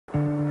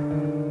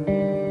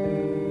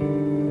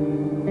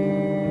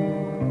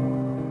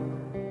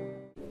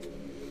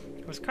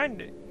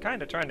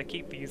kinda trying to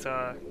keep these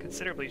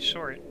considerably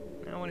short.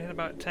 I only hit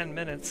about 10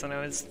 minutes, and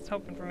I was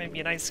hoping for maybe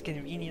a nice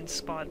convenient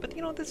spot, but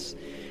you know, this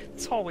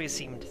hallway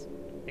seemed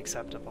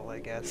acceptable, I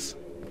guess.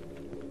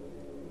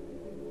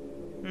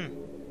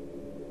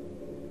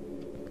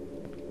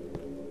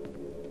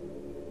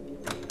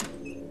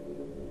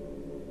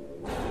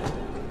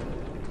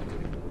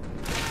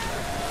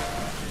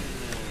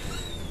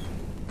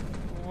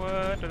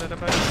 What?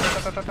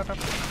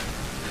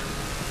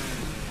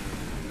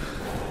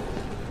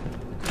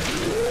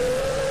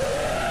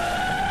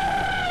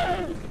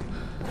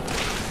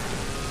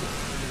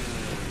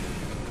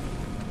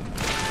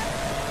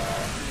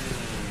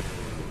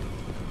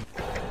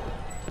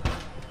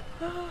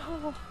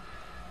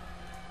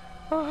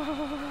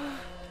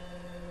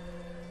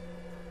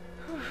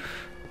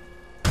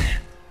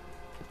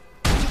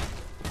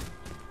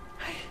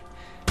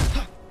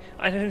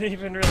 I didn't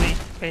even really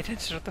pay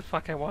attention to what the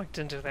fuck I walked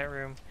into that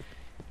room.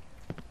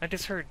 I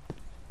just heard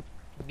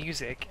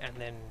music and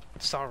then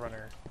Saw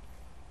Runner.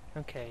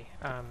 Okay,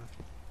 I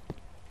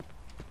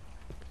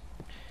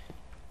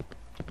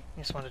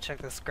just wanted to check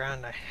this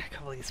ground. I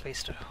can't believe he's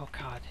wasted. Oh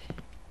god.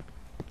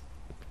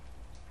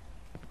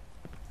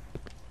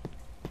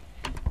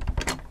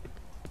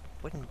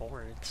 Wooden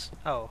boards.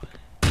 Oh.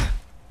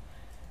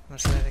 I'm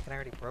thinking I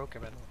already broke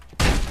them.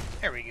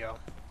 There we go.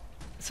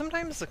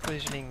 Sometimes the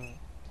collisioning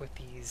with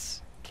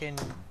these can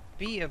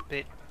be a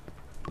bit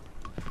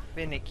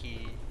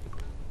finicky.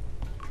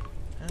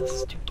 This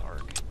is too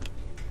dark.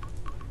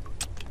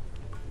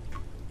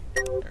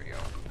 There we go.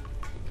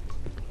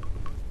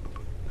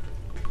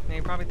 Now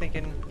you're probably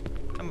thinking,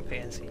 I'm a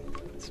pansy.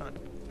 It's not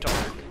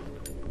dark.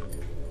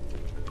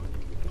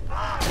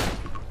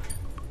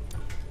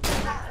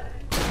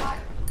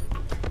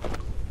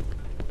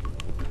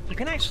 You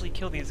can actually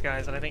kill these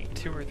guys in I think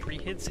 2 or 3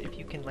 hits if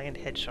you can land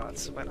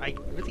headshots, but I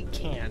really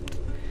can't.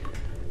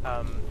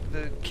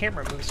 The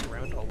camera moves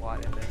around a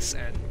lot in this,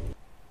 and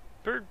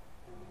for,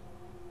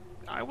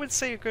 I would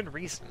say, a good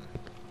reason.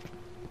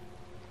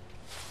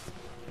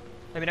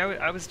 I mean,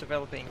 I was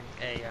developing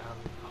a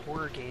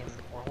horror game,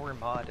 or horror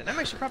mod, and I'm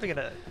actually probably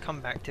gonna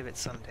come back to it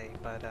someday,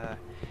 but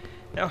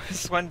that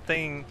was one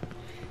thing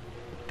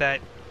that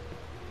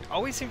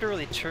always seemed to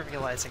really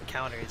trivialize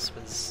encounters,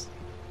 was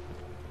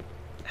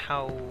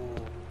how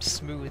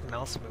smooth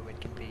mouse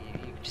movement can be.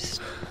 You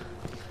just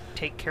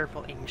take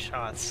careful aim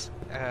shots.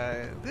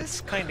 This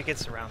kind of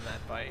gets around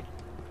that by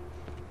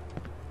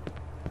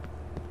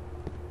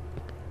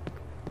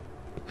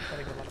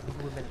having a lot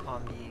of movement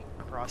on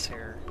the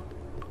crosshair.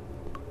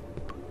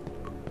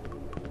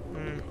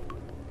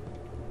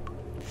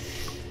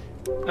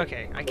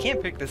 Okay, I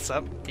can't pick this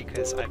up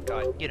because I've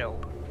got, you know,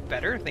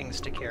 better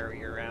things to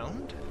carry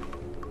around.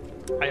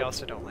 I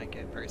also don't like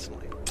it,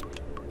 personally.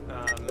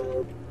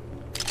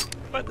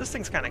 But this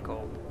thing's kind of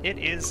cool. It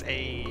is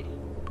a...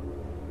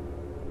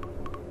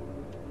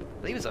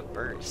 I believe it's a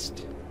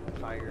burst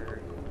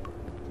fire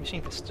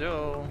machine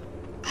pistol.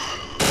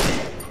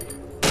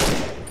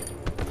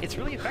 It's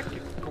really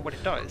effective for what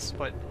it does,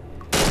 but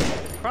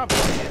the problem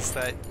is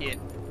that it...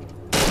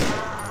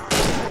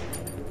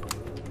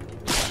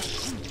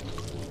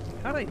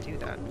 How did I do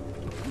that?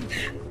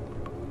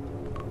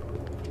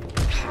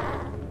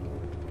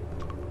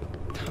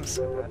 I'm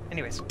so bad.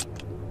 Anyways.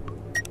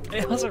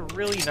 It has a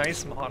really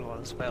nice model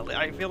as well.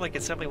 I feel like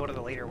it's definitely one of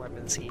the later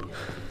weapons he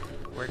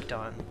worked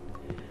on.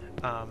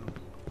 But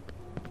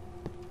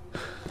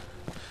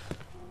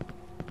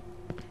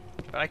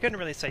I couldn't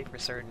really say for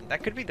certain.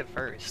 That could be the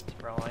first,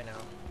 for all I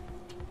know.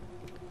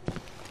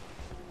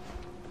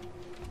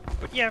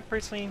 But yeah,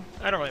 personally,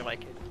 I don't really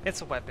like it.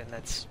 It's a weapon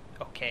that's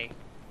okay.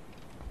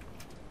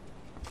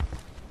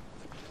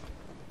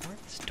 More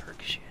of this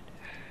dark shit.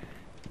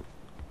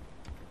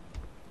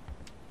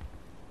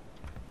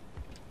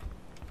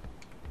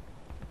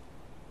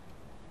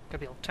 Gotta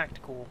be a little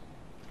tactical.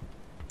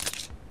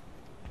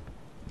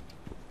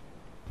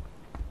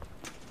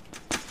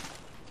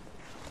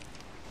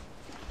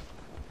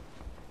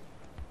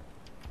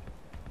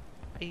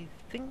 I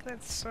think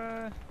that's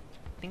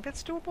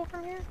doable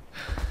from here.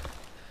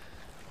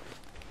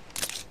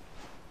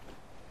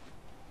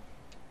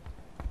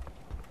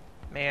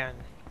 Man.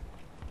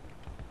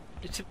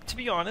 To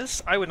be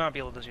honest, I would not be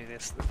able to do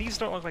this. These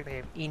don't look like they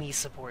have any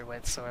support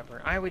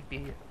whatsoever. I would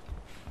be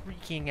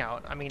freaking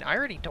out. I mean, I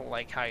already don't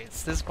like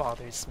heights. This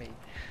bothers me.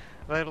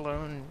 Let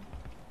alone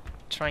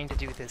trying to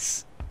do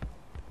this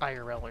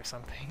IRL or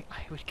something.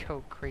 I would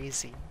go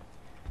crazy.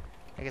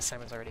 I guess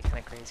Simon's already kind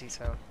of crazy,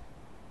 so...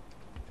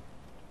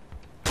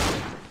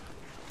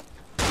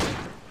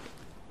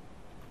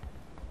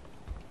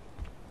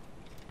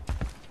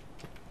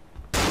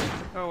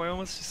 Oh, I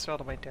almost just fell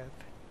to my death.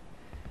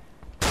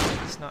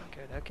 It's not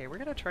good. Okay, we're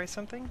gonna try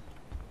something.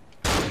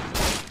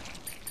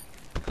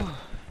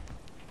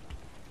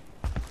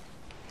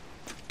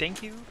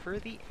 Thank you for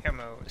the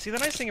ammo. See, the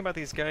nice thing about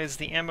these guys,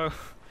 the ammo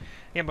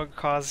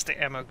cost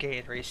to ammo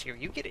gain ratio,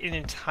 you get an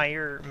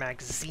entire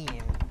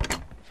magazine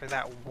for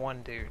that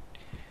one dude.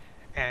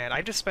 And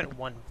I just spent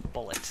 1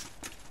 bullet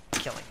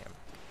killing him.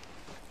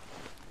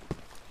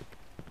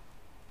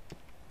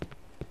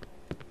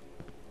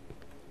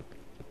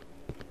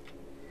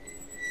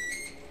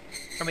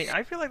 I mean,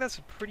 I feel like that's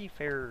a pretty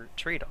fair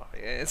trade-off.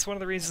 It's one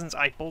of the reasons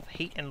I both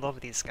hate and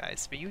love these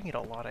guys, but you can get a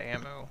lot of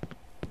ammo.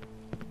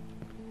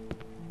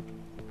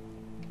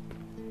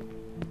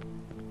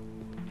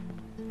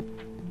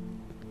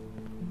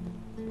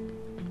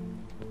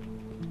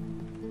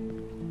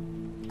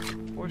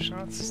 Four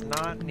shots is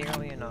not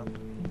nearly enough.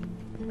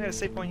 I got a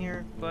save point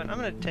here, but I'm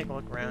gonna take a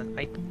look around.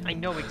 I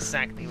know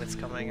exactly what's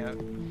coming up.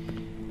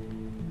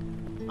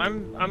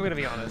 I'm gonna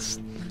be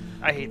honest.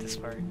 I hate this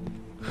part.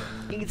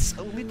 It's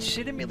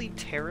legitimately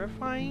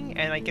terrifying,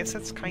 and I guess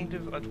that's kind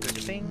of a good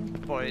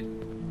thing, but...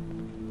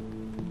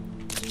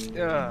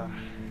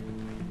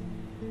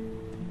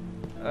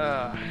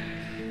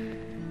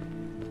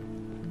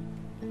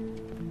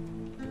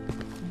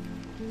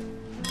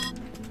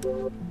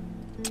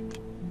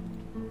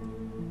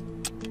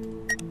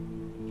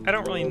 I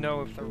don't really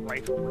know if the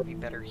rifle would be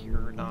better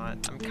here or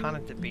not. I'm kind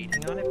of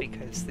debating on it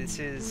because this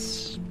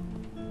is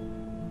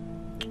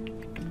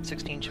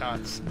 16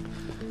 shots.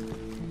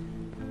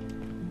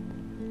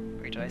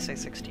 Wait, did I say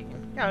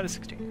 16? Yeah, it is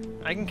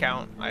 16. I can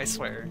count, I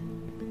swear.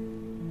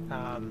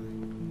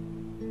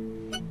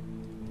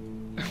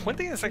 One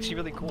thing that's actually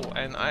really cool,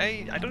 and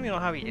I don't even know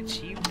how he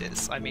achieved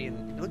this. I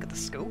mean, look at the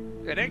scope.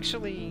 It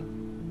actually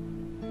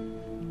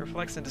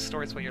reflects and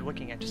distorts what you're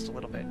looking at just a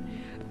little bit.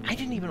 I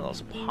didn't even know that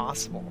was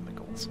possible in the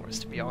Gold Source,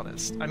 to be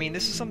honest. I mean,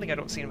 this is something I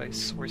don't see in my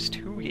Source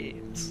 2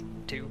 games.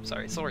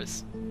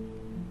 Source.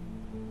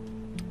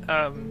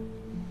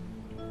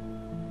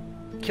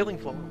 Killing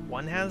Floor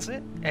 1 has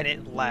it, and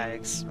it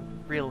lags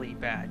really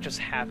bad, just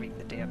having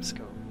the damn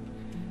scope.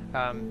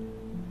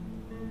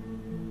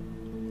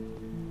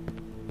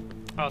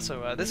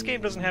 Also, this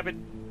game doesn't have it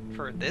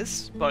for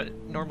this, but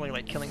normally,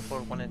 like, Killing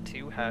Floor 1 and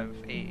 2 have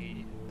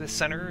the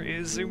center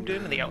is zoomed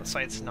in and the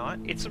outside's not.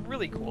 It's a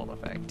really cool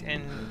effect,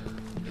 and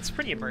it's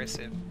pretty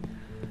immersive.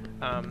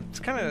 It's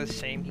kind of a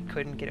shame he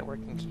couldn't get it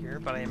working here,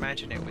 but I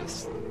imagine it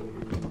was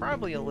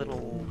probably a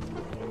little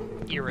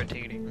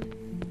irritating.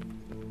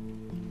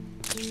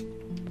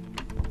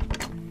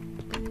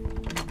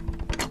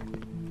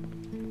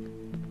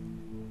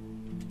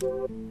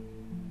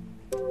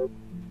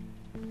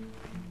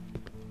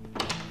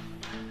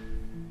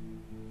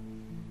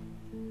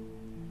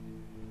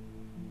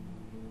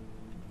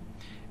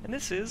 And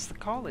this is the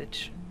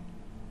college.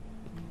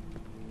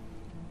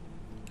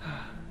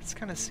 It's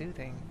kind of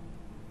soothing.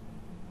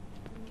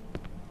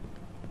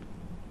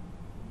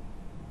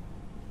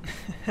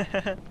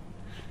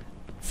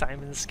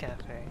 Simon's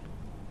Cafe.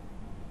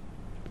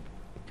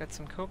 Got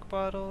some Coke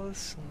bottles,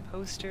 some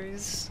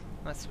posters,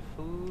 lots of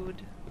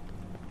food.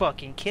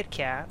 Fucking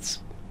KitKats.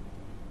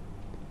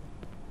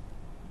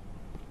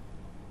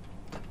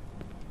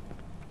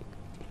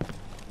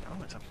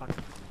 Oh, it's a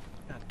fucking...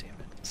 God damn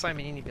it.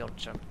 Simon, you need to be able to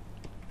jump.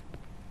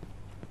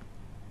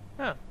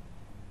 Oh.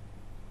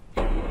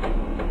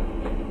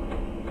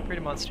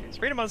 Freedom Monsters.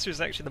 Freedom Monsters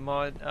is actually the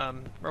mod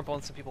Rumble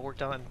and some people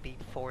worked on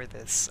before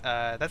this.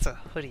 That's a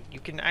hoodie. You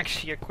can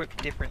actually equip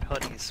different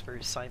hoodies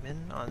for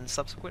Simon on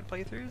subsequent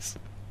playthroughs.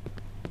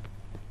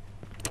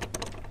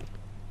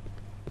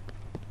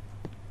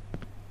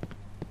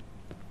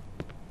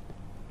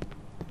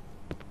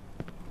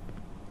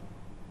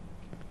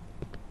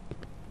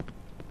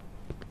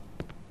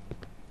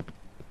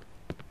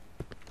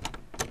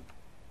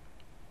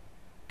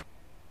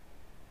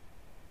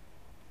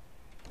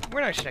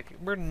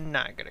 We're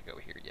not gonna go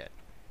here yet,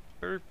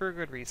 for a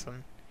good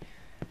reason.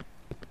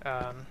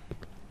 I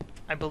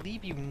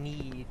believe you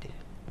need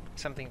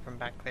something from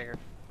back there,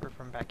 or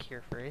from back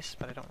here first,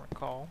 but I don't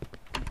recall.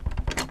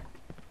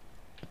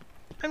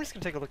 I'm just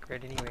gonna take a look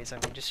around anyways. I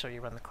mean, just show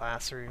you around the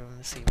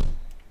classroom,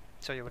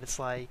 show you what it's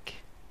like.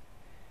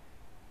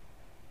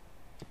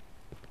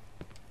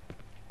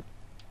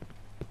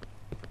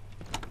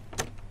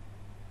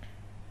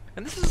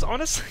 And this is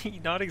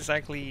honestly not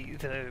exactly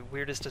the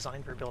weirdest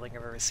design for a building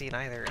I've ever seen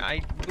either.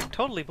 I would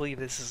totally believe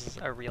this is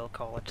a real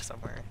college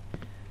somewhere.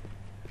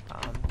 Can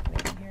I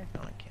get in here?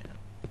 No, I can't.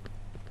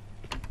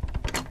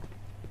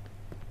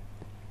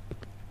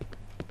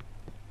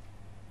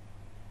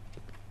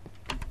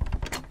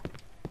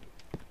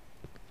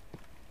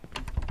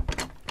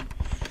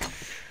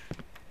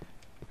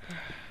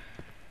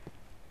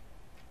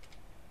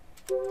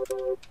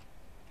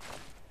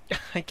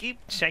 I keep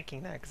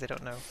checking that because I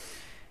don't know.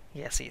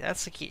 Yeah, see,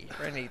 that's the key.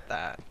 We're gonna need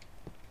that.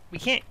 We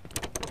can't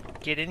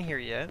get in here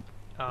yet.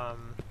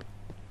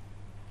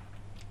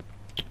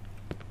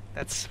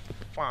 That's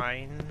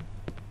fine.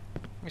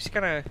 We're just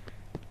gonna...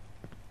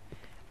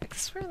 I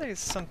swear there's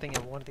something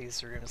in one of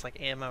these rooms, like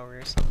ammo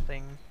or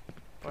something.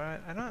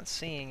 But I'm not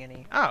seeing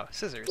any... Oh,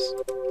 scissors.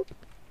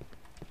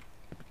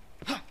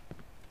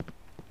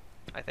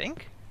 I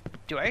think?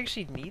 Do I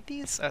actually need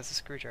these? As a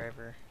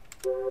screwdriver.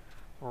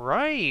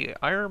 Right,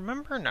 I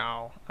remember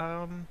now.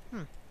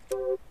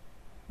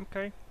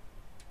 Okay.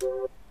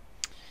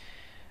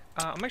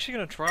 I'm actually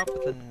gonna drop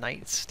the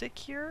nightstick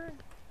here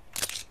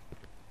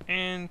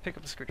and pick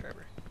up the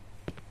screwdriver.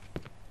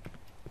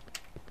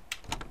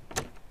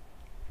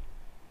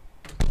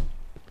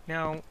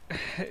 Now,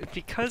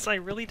 because I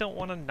really don't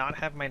want to not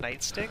have my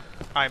nightstick,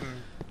 I'm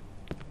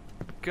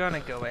gonna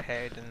go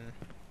ahead and...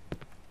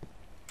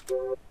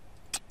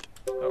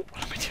 Oh,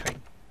 what am I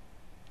doing?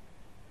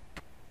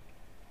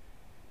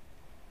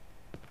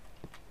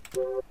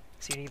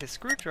 So you need a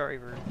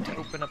screwdriver to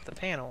open up the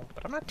panel,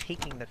 but I'm not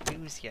taking the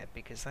fuse yet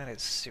because that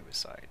is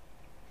suicide.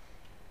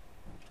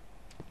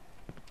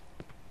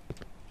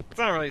 It's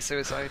not really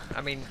suicide.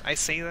 I mean, I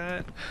say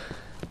that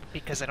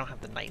because I don't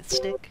have the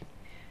nightstick.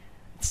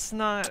 It's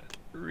not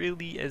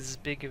really as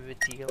big of a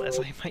deal as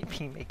I might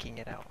be making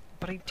it out.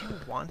 But I do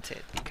want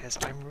it because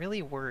I'm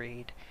really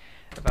worried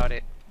about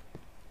it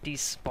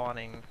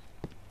despawning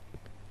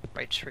if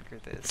I trigger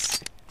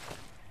this.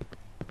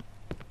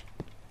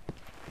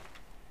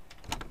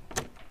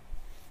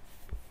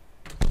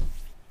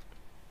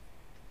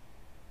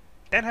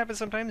 That happens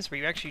sometimes where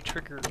you actually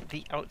trigger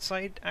the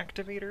outside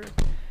activator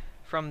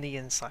from the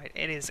inside.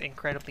 It is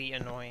incredibly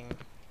annoying.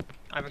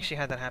 I've actually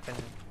had that happen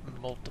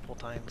multiple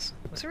times.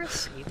 Was there a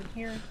save in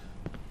here?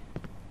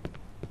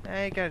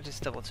 I gotta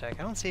just double check.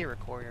 I don't see a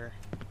recorder.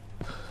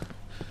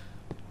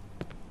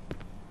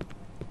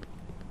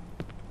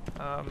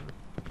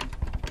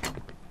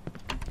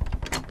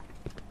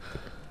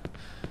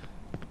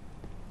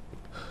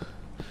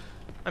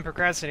 I'm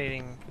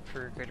procrastinating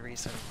for a good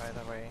reason, by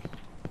the way.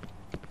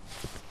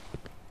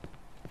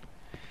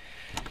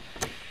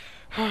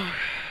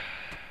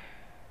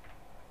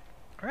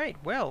 Alright,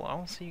 well,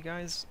 I'll see you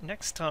guys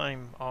next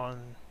time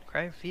on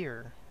Cry of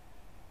Fear.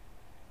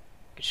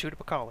 Could shoot up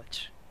a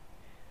college.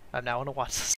 I'm now on a watch list.